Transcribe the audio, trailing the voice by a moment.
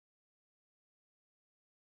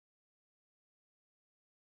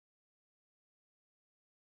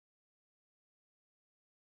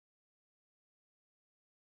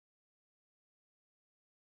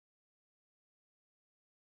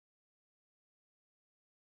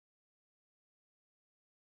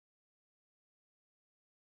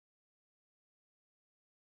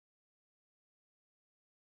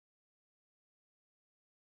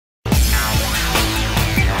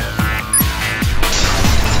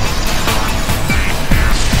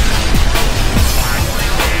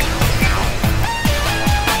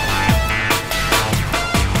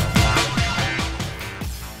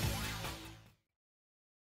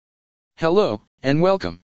Hello, and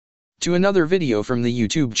welcome to another video from the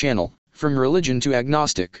YouTube channel, From Religion to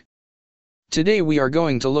Agnostic. Today we are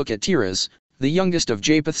going to look at Tiras, the youngest of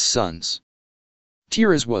Jepeth's sons.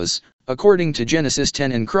 Tiras was, according to Genesis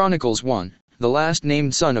 10 and Chronicles 1, the last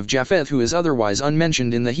named son of Jepeth, who is otherwise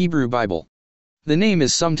unmentioned in the Hebrew Bible. The name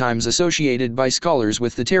is sometimes associated by scholars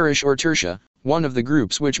with the Tarish or Tertia, one of the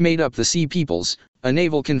groups which made up the Sea Peoples, a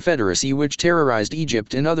naval confederacy which terrorized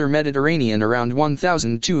Egypt and other Mediterranean around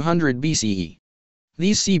 1200 BCE.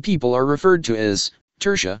 These Sea People are referred to as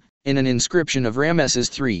Tertia in an inscription of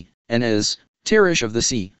Ramesses III, and as Tarish of the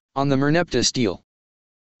Sea on the Merneptah stele.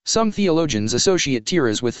 Some theologians associate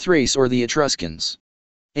Tiras with Thrace or the Etruscans.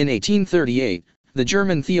 In 1838, the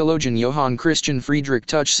German theologian Johann Christian Friedrich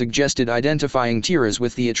Tuch suggested identifying Tiras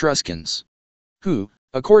with the Etruscans, who,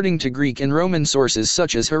 according to Greek and Roman sources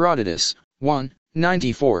such as Herodotus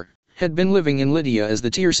 1:94, had been living in Lydia as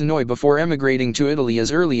the Tirsanoi before emigrating to Italy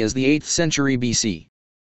as early as the 8th century BC.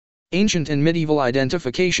 Ancient and medieval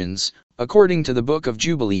identifications, according to the Book of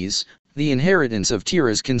Jubilees, the inheritance of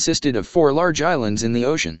Tiras consisted of 4 large islands in the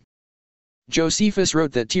ocean. Josephus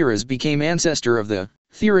wrote that Tiras became ancestor of the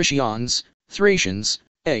Thracians, Thracians,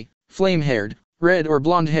 a flame-haired, red or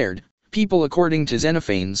blonde-haired, people according to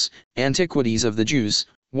Xenophanes, Antiquities of the Jews,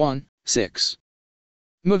 1:6.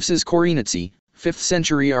 Movses Korinitsi, 5th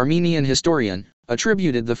century Armenian historian,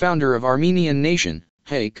 attributed the founder of Armenian nation,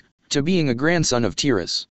 Haik, to being a grandson of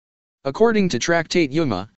Tiras. According to Tractate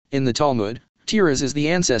Yuma, in the Talmud, Tiras is the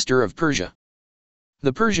ancestor of Persia.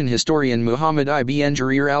 The Persian historian Muhammad ibn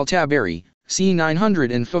Jarir al-Tabari, c.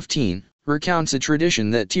 915, recounts a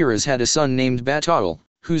tradition that Tiras had a son named Bataal,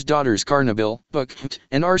 whose daughters Karnabil, Bukht,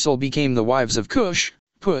 and Arsal became the wives of Cush,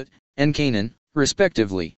 Put, and Canaan,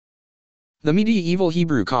 respectively. The medieval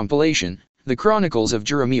Hebrew compilation, the Chronicles of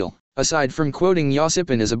Jerahmeel, aside from quoting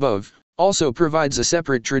Yosippon as above, also provides a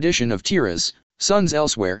separate tradition of Tiras' sons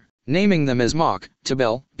elsewhere, naming them as Mach,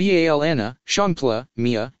 Tabel, Baal-Anna, Shampla,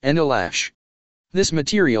 Mia, and Elash. This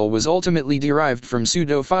material was ultimately derived from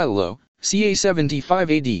Pseudo-Philo, ca.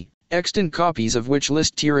 75 AD, extant copies of which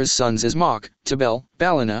list Tiras' sons as Mach, Tabel,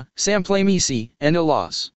 Balana, Samplamisi, and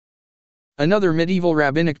Elas. Another medieval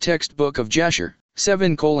rabbinic textbook of Jasher,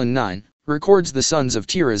 7:9, records the sons of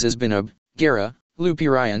Tiras as Binub, Gera,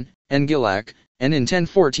 Lupirion, and Gilak, and in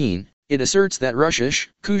 1014, it asserts that Rushish,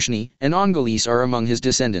 Kushni, and Ongelis are among his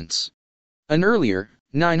descendants. An earlier,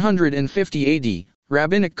 950 AD,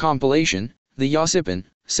 rabbinic compilation, the Yosippon,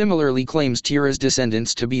 similarly claims Tiras'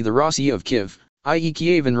 descendants to be the Rossi of Kiv, i.e.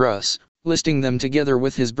 Kievan Rus, listing them together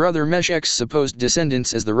with his brother Meshech's supposed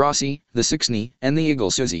descendants as the Rossi, the Sixni, and the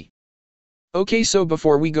Igal-Suzi. Okay, so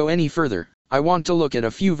before we go any further, I want to look at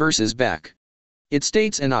a few verses back. It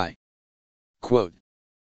states, and I quote,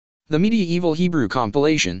 "The medieval Hebrew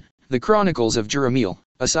compilation, the Chronicles of Jerahmeel,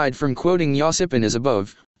 aside from quoting Yosippon as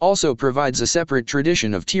above, also provides a separate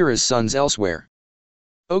tradition of Tiras' sons elsewhere."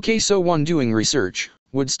 Okay, so one doing research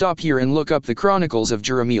would stop here and look up the Chronicles of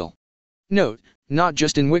Jerahmeel. Note, not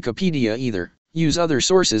just in Wikipedia either, use other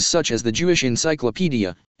sources such as the Jewish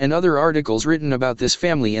Encyclopedia, and other articles written about this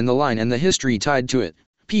family and the line and the history tied to it.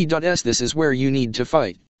 P.S. This is where you need to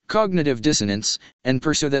fight cognitive dissonance, and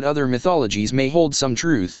pursue that other mythologies may hold some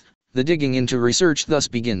truth. The digging into research thus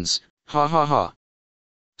begins, ha ha ha.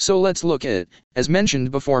 So let's look at it, as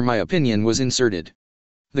mentioned before my opinion was inserted.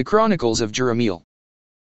 The Chronicles of Jerahmeel.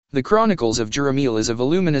 The Chronicles of Jerahmeel is a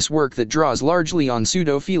voluminous work that draws largely on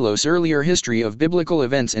Pseudo-Philo's earlier history of biblical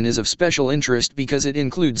events and is of special interest because it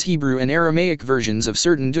includes Hebrew and Aramaic versions of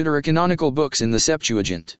certain deuterocanonical books in the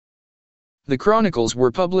Septuagint. The Chronicles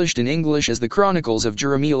were published in English as the Chronicles of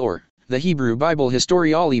Jerahmeel or the Hebrew Bible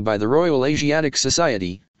Historiale by the Royal Asiatic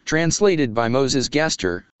Society, translated by Moses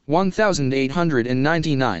Gaster,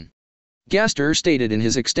 1899. Gaster stated in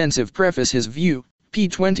his extensive preface his view, p.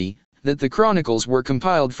 20, that the Chronicles were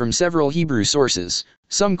compiled from several Hebrew sources,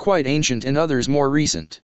 some quite ancient and others more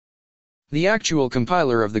recent. The actual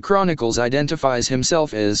compiler of the Chronicles identifies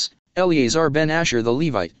himself as Eleazar ben Asher the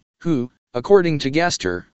Levite, who, according to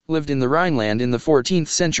Gaster, lived in the Rhineland in the 14th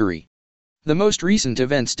century. The most recent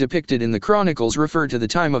events depicted in the Chronicles refer to the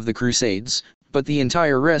time of the Crusades, but the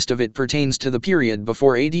entire rest of it pertains to the period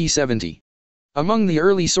before AD 70. Among the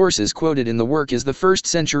early sources quoted in the work is the 1st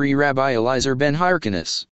century Rabbi Eliezer ben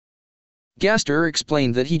Hyrcanus. Gaster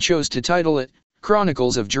explained that he chose to title it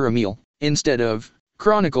Chronicles of Jerahmeel, instead of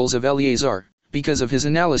Chronicles of Eleazar, because of his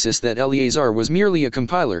analysis that Eleazar was merely a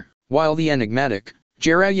compiler, while the enigmatic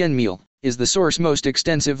Jerahmeel is the source most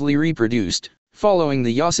extensively reproduced, following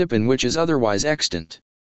the Yosippon, which is otherwise extant.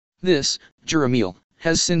 This, Jerahmeel,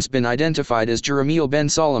 has since been identified as Jerahmeel ben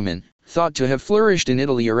Solomon, thought to have flourished in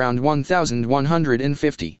Italy around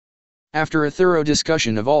 1150. After a thorough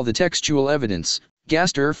discussion of all the textual evidence,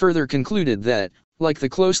 Gaster further concluded that, like the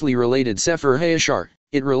closely related Sefer HaYashar,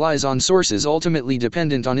 it relies on sources ultimately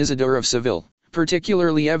dependent on Isidore of Seville,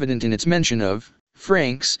 particularly evident in its mention of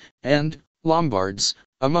Franks and Lombards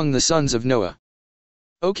among the sons of Noah.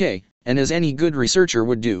 Okay, and as any good researcher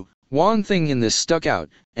would do, one thing in this stuck out,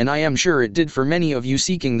 and I am sure it did for many of you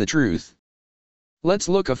seeking the truth. Let's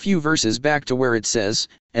look a few verses back to where it says,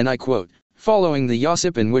 and I quote, following the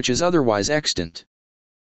Yosippon which is otherwise extant.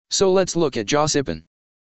 So let's look at Josippon.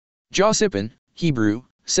 Josippon, Hebrew,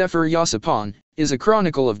 Sefer Yosippon, is a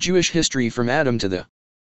chronicle of Jewish history from Adam to the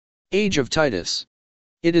age of Titus.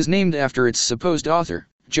 It is named after its supposed author,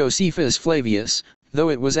 Josephus Flavius, though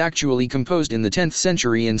it was actually composed in the 10th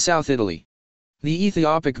century in South Italy. The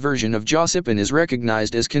Ethiopic version of Josippon is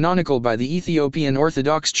recognized as canonical by the Ethiopian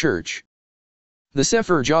Orthodox Church. The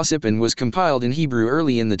Sefer Josippon was compiled in Hebrew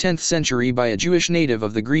early in the 10th century by a Jewish native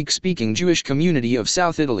of the Greek-speaking Jewish community of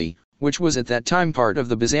South Italy, which was at that time part of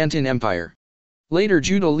the Byzantine Empire. Later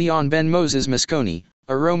Judah Leon ben Moses Mosconi,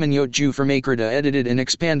 a Roman Yote Jew from Akrita, edited and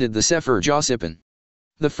expanded the Sefer Josippon.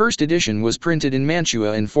 The first edition was printed in Mantua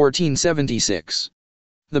in 1476.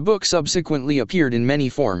 The book subsequently appeared in many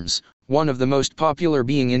forms, one of the most popular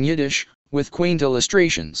being in Yiddish, with quaint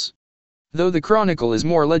illustrations. Though the Chronicle is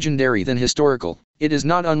more legendary than historical, it is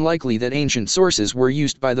not unlikely that ancient sources were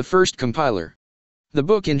used by the first compiler. The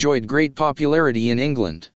book enjoyed great popularity in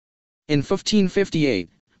England. In 1558,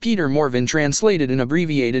 Peter Morvan translated an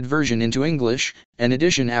abbreviated version into English, and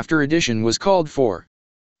edition after edition was called for.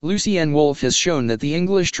 Lucien Wolfe has shown that the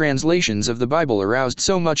English translations of the Bible aroused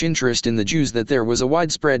so much interest in the Jews that there was a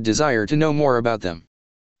widespread desire to know more about them.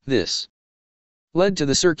 This led to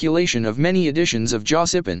the circulation of many editions of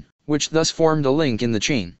Josippon, which thus formed a link in the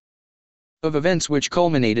chain of events which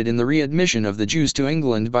culminated in the readmission of the Jews to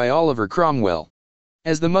England by Oliver Cromwell.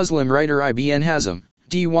 As the Muslim writer Ibn Hazm,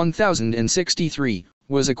 d. 1063,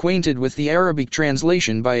 was acquainted with the Arabic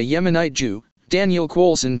translation by a Yemenite Jew, Daniel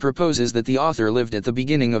Coulson proposes that the author lived at the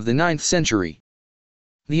beginning of the 9th century.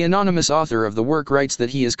 The anonymous author of the work writes that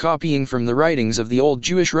he is copying from the writings of the old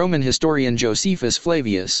Jewish Roman historian Josephus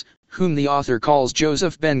Flavius, whom the author calls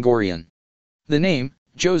Joseph ben Gurion. The name,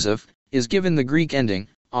 Joseph, is given the Greek ending,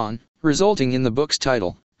 on, resulting in the book's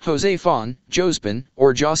title, Josippon, Josippon,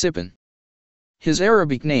 or Josippon. His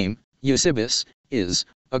Arabic name, Yosippus, is,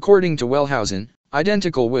 according to Wellhausen,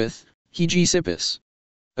 identical with Hegesippus.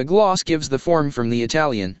 A gloss gives the form from the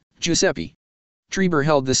Italian, Giuseppe. Treber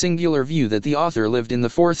held the singular view that the author lived in the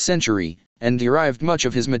 4th century, and derived much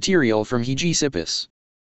of his material from Hegesippus.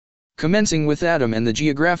 Commencing with Adam and the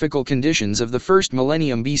geographical conditions of the first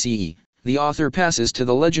millennium BCE, the author passes to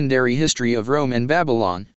the legendary history of Rome and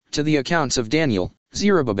Babylon, to the accounts of Daniel,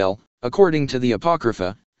 Zerubbabel, according to the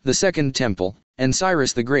Apocrypha, the Second Temple, and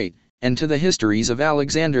Cyrus the Great, and to the histories of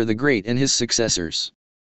Alexander the Great and his successors.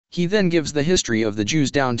 He then gives the history of the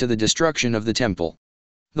Jews down to the destruction of the temple.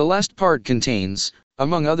 The last part contains,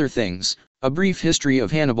 among other things, a brief history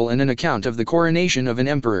of Hannibal and an account of the coronation of an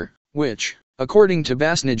emperor, which, according to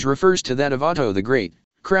Basnage, refers to that of Otto the Great,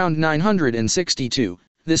 crowned 962.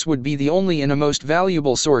 This would be the only and a most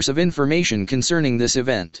valuable source of information concerning this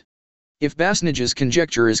event. If Basnage's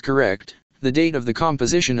conjecture is correct, the date of the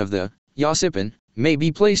composition of the Josippon may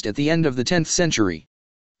be placed at the end of the 10th century.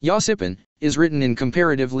 Josippon is written in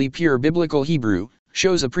comparatively pure biblical Hebrew,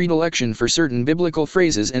 shows a predilection for certain biblical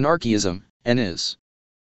phrases and archaism, and is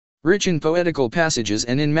rich in poetical passages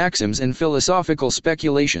and in maxims and philosophical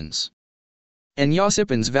speculations. And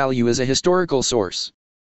Josippon's value as a historical source.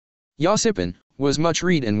 Josippon was much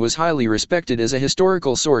read and was highly respected as a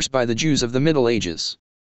historical source by the Jews of the Middle Ages.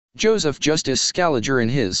 Joseph Justus Scaliger in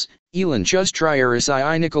his Elin Chus Triaris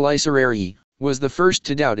I Nicolae was the first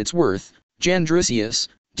to doubt its worth. Jan Drusius,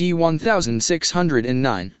 d.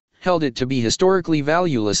 1609, held it to be historically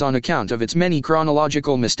valueless on account of its many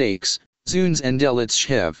chronological mistakes. Zuns and Delitz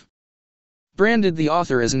have branded the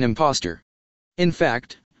author as an impostor. In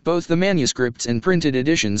fact, both the manuscripts and printed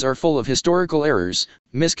editions are full of historical errors,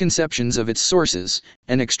 misconceptions of its sources,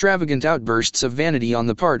 and extravagant outbursts of vanity on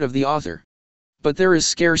the part of the author. But there is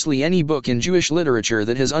scarcely any book in Jewish literature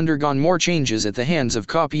that has undergone more changes at the hands of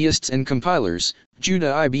copyists and compilers.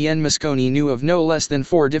 Judah Ibn Mosconi knew of no less than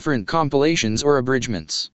 4 different compilations or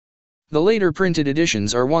abridgments. The later printed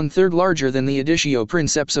editions are 1/3 larger than the Editio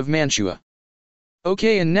Princeps of Mantua.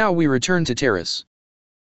 Okay, and now we return to Tiras.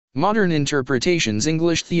 Modern interpretations.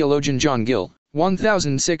 English theologian John Gill,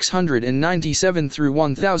 1697 through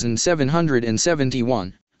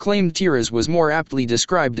 1771, claimed Tiras was more aptly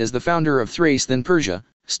described as the founder of Thrace than Persia,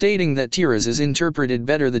 stating that Tiras is interpreted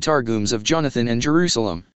better the Targums of Jonathan and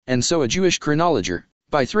Jerusalem, and so a Jewish chronologer,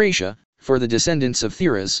 by Thracia, for the descendants of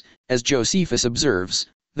Tiras, as Josephus observes,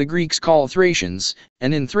 the Greeks call Thracians,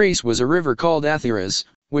 and in Thrace was a river called Athiras,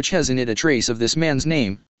 which has in it a trace of this man's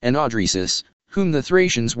name, and Odrysis, whom the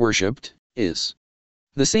Thracians worshipped, is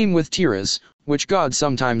the same with Tiras, which god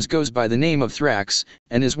sometimes goes by the name of Thrax,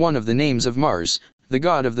 and is one of the names of Mars, the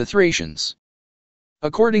god of the Thracians.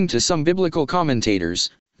 According to some biblical commentators,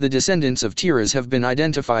 the descendants of Tiras have been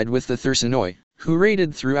identified with the Thersanoi, who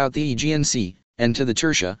raided throughout the Aegean Sea, and to the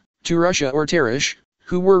Tertia, to Russia or Tarish,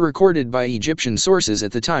 who were recorded by Egyptian sources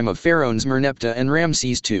at the time of Pharaohs Merneptah and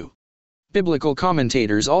Ramses II. Biblical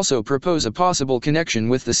commentators also propose a possible connection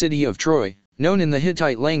with the city of Troy, known in the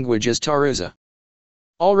Hittite language as Taruza.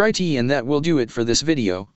 Alrighty, and that will do it for this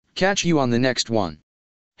video. Catch you on the next one.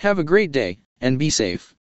 Have a great day, and be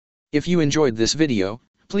safe. If you enjoyed this video,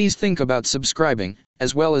 please think about subscribing,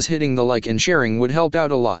 as well as hitting the like and sharing would help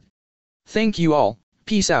out a lot. Thank you all.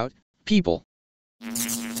 Peace out, people.